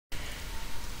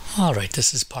Alright,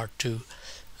 this is part 2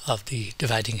 of the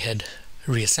dividing head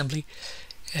reassembly,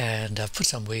 and I've put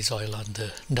some Waze oil on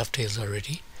the dovetails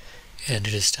already, and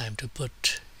it is time to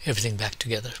put everything back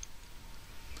together.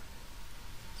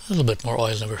 A little bit more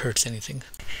oil never hurts anything.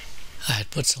 I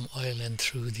had put some oil in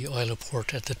through the oiler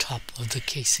port at the top of the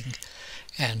casing,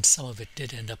 and some of it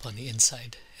did end up on the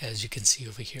inside, as you can see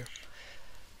over here.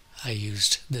 I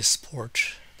used this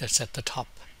port that's at the top.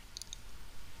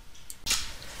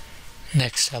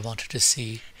 Next, I wanted to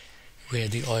see where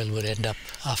the oil would end up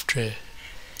after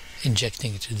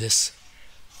injecting into this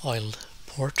oil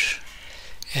port,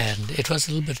 and it was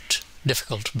a little bit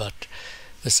difficult, but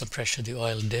with some pressure the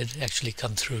oil did actually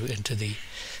come through into the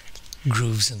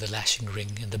grooves in the lashing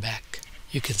ring in the back.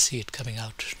 You can see it coming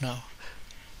out now.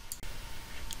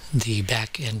 The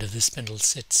back end of the spindle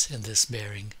sits in this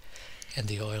bearing, and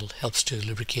the oil helps to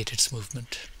lubricate its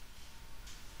movement.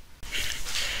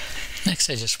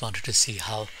 Next, I just wanted to see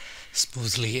how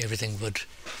smoothly everything would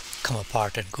come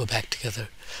apart and go back together.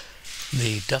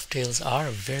 The dovetails are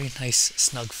a very nice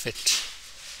snug fit,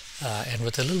 and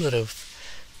with a little bit of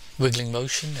wiggling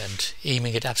motion and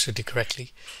aiming it absolutely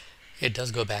correctly, it does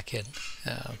go back in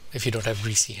if you don't have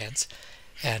greasy hands,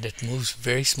 and it moves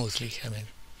very smoothly. I mean,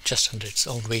 just under its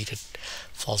own weight it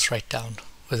falls right down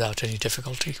without any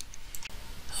difficulty.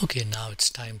 Okay, now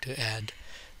it's time to add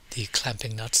the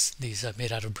clamping nuts. These are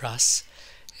made out of brass,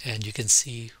 and you can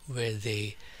see where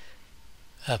they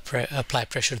apply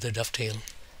pressure to the dovetail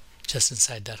just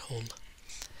inside that hole.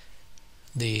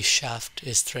 The shaft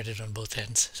is threaded on both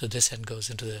ends, so this end goes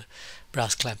into the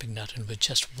brass clamping nut, and with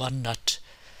just one nut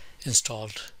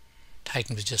installed,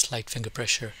 tightened with just light finger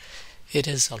pressure, it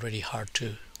is already hard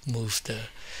to move the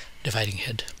dividing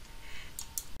head.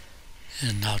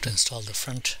 And now to install the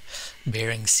front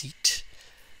bearing seat.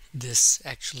 This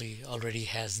actually already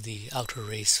has the outer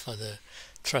race for the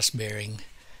thrust bearing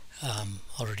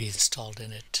already installed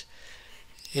in it.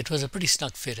 It was a pretty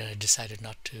snug fit, and I decided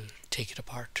not to take it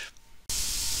apart.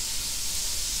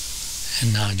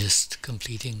 And now just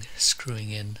completing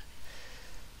screwing in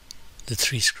the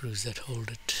 3 screws that hold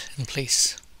it in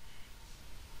place.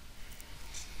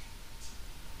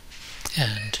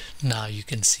 And now you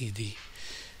can see the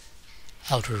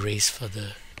outer race for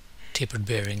the tapered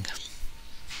bearing.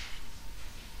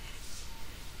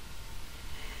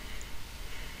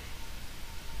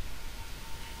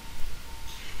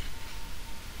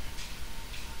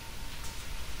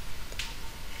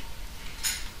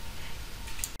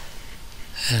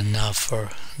 And now for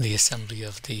the assembly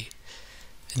of the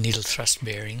needle thrust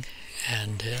bearing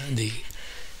and the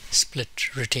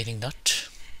split retaining nut.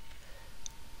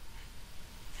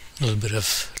 A little bit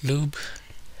of lube,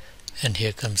 and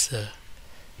here comes the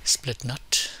split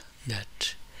nut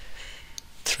that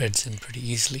threads in pretty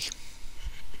easily.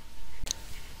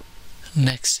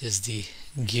 Next is the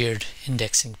geared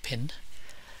indexing pin,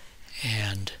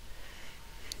 and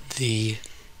the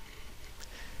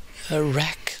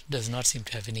rack does not seem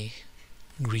to have any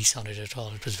grease on it at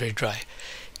all. It was very dry,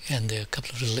 and there are a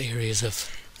couple of little areas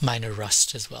of minor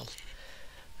rust as well.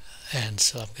 And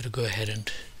so I'm going to go ahead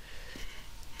and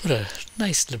put a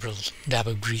nice liberal dab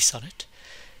of grease on it,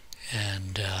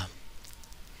 and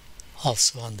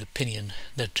also on the pinion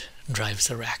that drives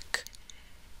the rack.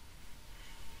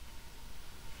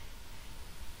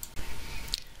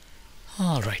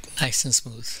 Alright, nice and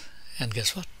smooth. And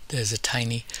guess what? There's a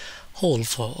tiny hole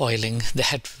for oiling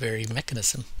that very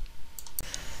mechanism.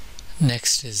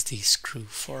 Next is the screw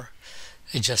for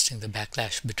adjusting the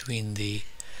backlash between the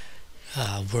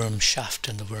worm shaft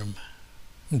and the worm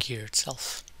gear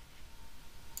itself.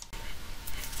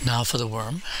 Now for the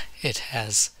worm, it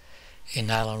has a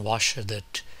nylon washer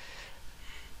that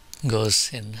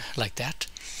goes in like that,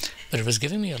 but it was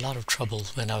giving me a lot of trouble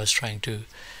when I was trying to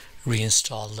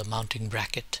reinstall the mounting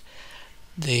bracket.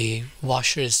 The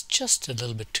washer is just a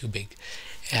little bit too big,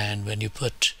 and when you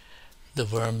put the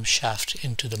worm shaft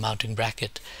into the mounting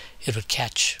bracket, it would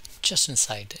catch just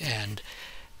inside, and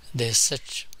there's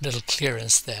such little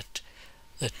clearance that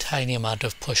the tiny amount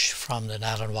of push from the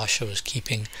nylon washer was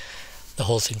keeping the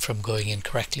whole thing from going in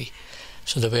correctly.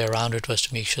 So the way around it was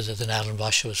to make sure that the nylon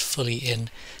washer was fully in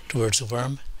towards the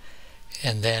worm,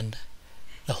 and then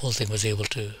the whole thing was able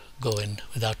to go in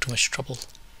without too much trouble.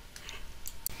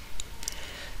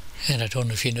 And I don't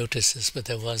know if you noticed this, but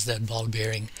there was that ball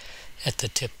bearing at the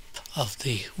tip of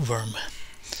the worm.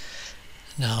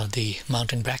 Now the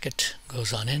mounting bracket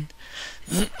goes on in.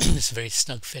 It's a very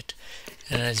snug fit,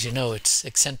 and as you know, it's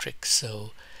eccentric,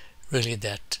 so really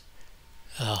that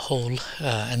hole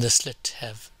and the slit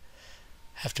have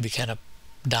to be kind of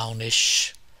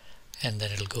downish, and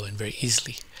then it'll go in very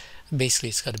easily. Basically,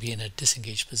 it's got to be in a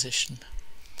disengaged position.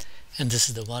 And this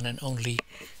is the one and only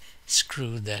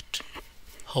screw that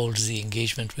holds the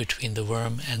engagement between the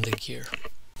worm and the gear.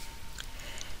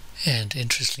 And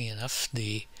interestingly enough,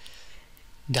 the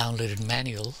downloaded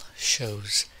manual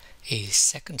shows a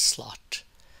second slot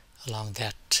along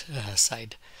that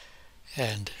side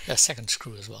and a second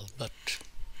screw as well, but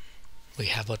we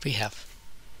have what we have.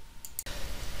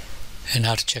 And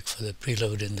now to check for the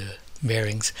preload in the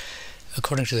bearings.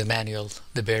 According to the manual,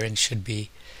 the bearings should be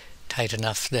tight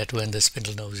enough that when the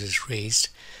spindle nose is raised,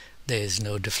 there is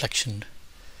no deflection.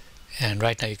 And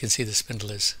right now you can see the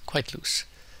spindle is quite loose.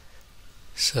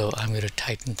 So I'm going to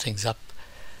tighten things up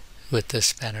with the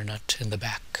spanner nut in the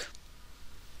back.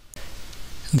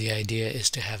 The idea is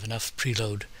to have enough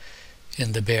preload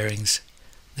in the bearings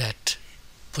that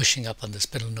pushing up on the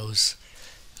spindle nose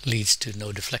leads to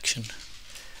no deflection.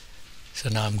 So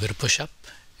now I'm going to push up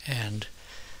and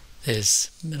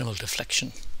there's minimal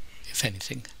deflection, if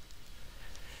anything.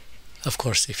 Of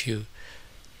course, if you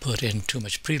put in too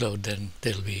much preload, then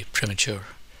there'll be premature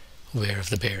wear of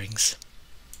the bearings.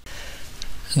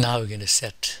 Now we're going to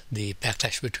set the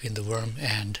backlash between the worm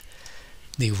and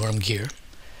the worm gear.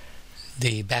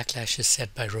 The backlash is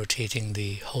set by rotating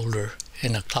the holder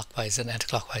in a clockwise and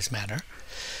anti-clockwise manner.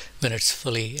 When it's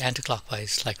fully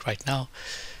anti-clockwise, like right now,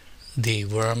 the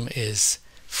worm is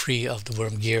free of the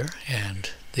worm gear and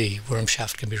the worm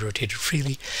shaft can be rotated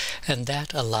freely, and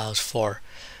that allows for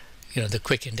the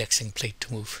quick indexing plate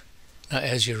to move. Now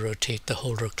as you rotate the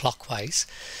holder clockwise,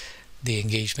 the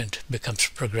engagement becomes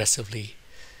progressively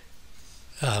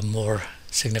more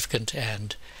significant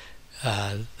and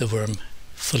the worm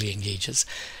fully engages.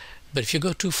 But if you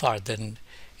go too far, then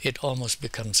it almost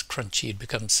becomes crunchy, it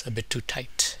becomes a bit too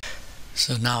tight.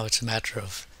 So now it's a matter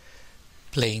of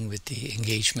playing with the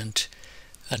engagement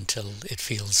until it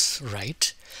feels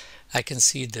right. I can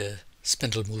see the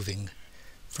spindle moving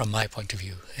from my point of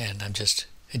view, and I'm just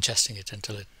adjusting it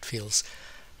until it feels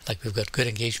like we've got good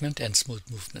engagement and smooth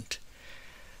movement.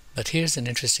 But here's an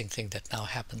interesting thing that now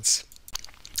happens.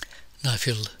 Now if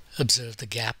you'll observe the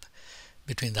gap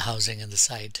between the housing and the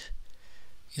side,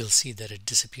 you'll see that it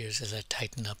disappears as I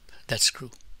tighten up that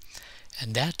screw.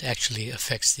 And that actually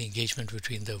affects the engagement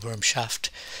between the worm shaft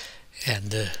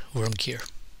and the worm gear.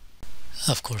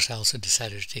 Of course, I also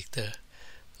decided to take the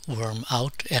worm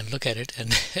out and look at it,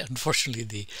 and unfortunately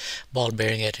the ball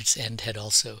bearing at its end had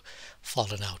also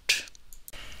fallen out.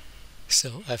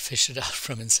 So I fished it out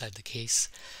from inside the case,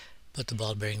 put the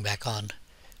ball bearing back on.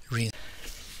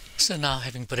 So now,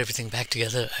 having put everything back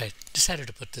together, I decided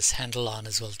to put this handle on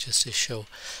as well, just to show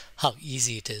how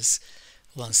easy it is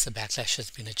once the backlash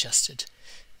has been adjusted.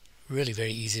 Really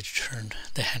very easy to turn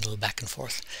the handle back and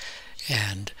forth,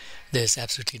 and there's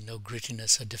absolutely no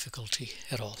grittiness or difficulty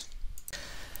at all.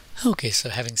 Okay, so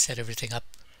having set everything up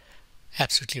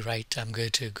absolutely right, I'm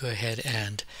going to go ahead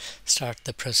and start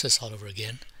the process all over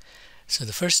again. So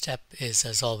the first step is,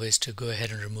 as always, to go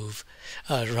ahead and remove,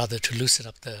 to loosen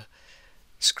up the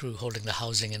screw holding the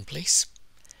housing in place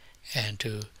and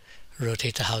to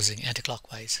rotate the housing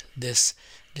anti-clockwise. This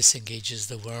disengages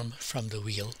the worm from the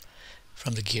wheel,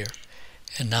 from the gear.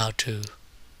 And now to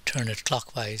turn it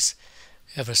clockwise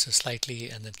ever so slightly,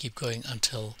 and then keep going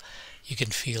until you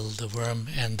can feel the worm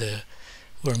and the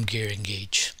worm gear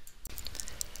engage.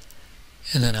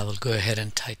 And then I will go ahead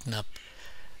and tighten up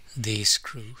the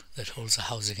screw that holds the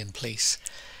housing in place,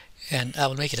 and I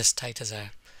will make it as tight as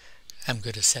I'm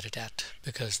going to set it at,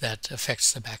 because that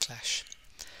affects the backlash.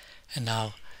 And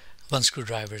now one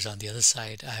screwdriver is on the other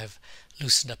side. I have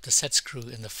loosened up the set screw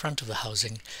in the front of the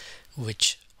housing,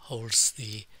 which holds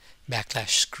the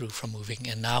backlash screw from moving,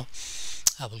 and now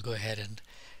I will go ahead and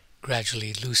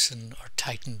gradually loosen or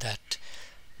tighten that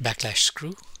backlash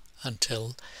screw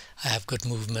until I have good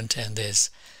movement and there's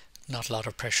not a lot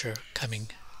of pressure coming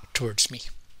towards me.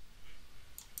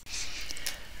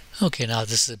 Okay, now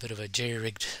this is a bit of a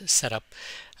jerry-rigged setup.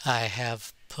 I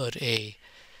have put a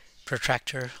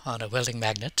protractor on a welding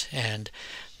magnet, and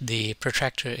the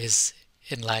protractor is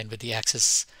in line with the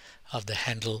axis of the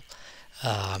handle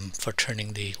for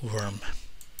turning the worm.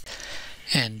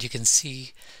 And you can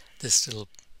see this little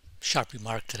Sharpie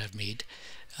mark that I've made.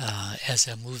 As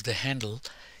I move the handle,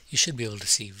 you should be able to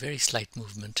see very slight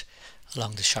movement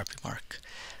along the Sharpie mark.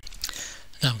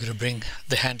 Now I'm going to bring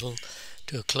the handle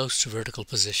to a close to vertical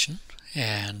position,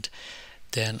 and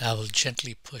then I will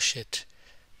gently push it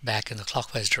back in the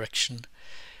clockwise direction,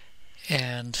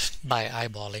 and by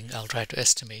eyeballing I'll try to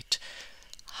estimate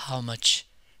how much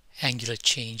angular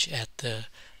change at the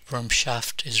worm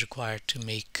shaft is required to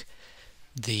make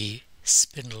the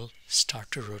spindle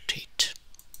start to rotate.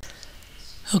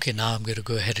 Okay, now I'm going to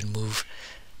go ahead and move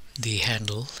the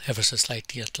handle ever so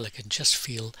slightly until I can just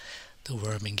feel the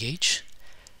worming gauge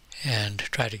and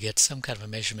try to get some kind of a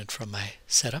measurement from my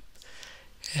setup,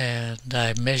 and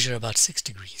I measure about 6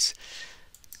 degrees.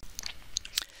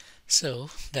 So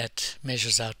that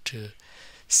measures out to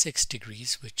 6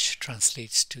 degrees, which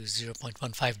translates to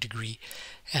 0.15 degree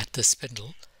at the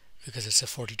spindle, because it's a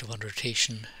 40-to-1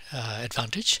 rotation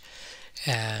advantage,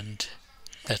 and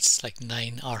that's like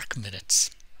 9 arc minutes.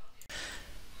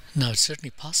 Now it's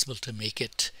certainly possible to make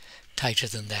it tighter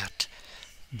than that,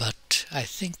 but I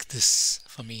think this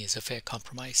for me is a fair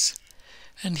compromise.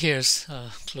 And here's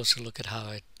a closer look at how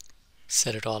I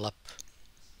set it all up.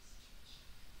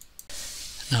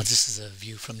 Now this is a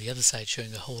view from the other side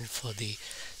showing a hole for the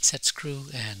set screw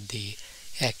and the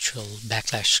actual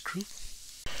backlash screw.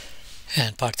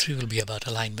 And part 3 will be about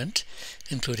alignment,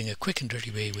 including a quick and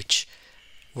dirty way which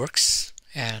works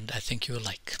and I think you will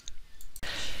like.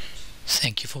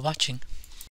 Thank you for watching.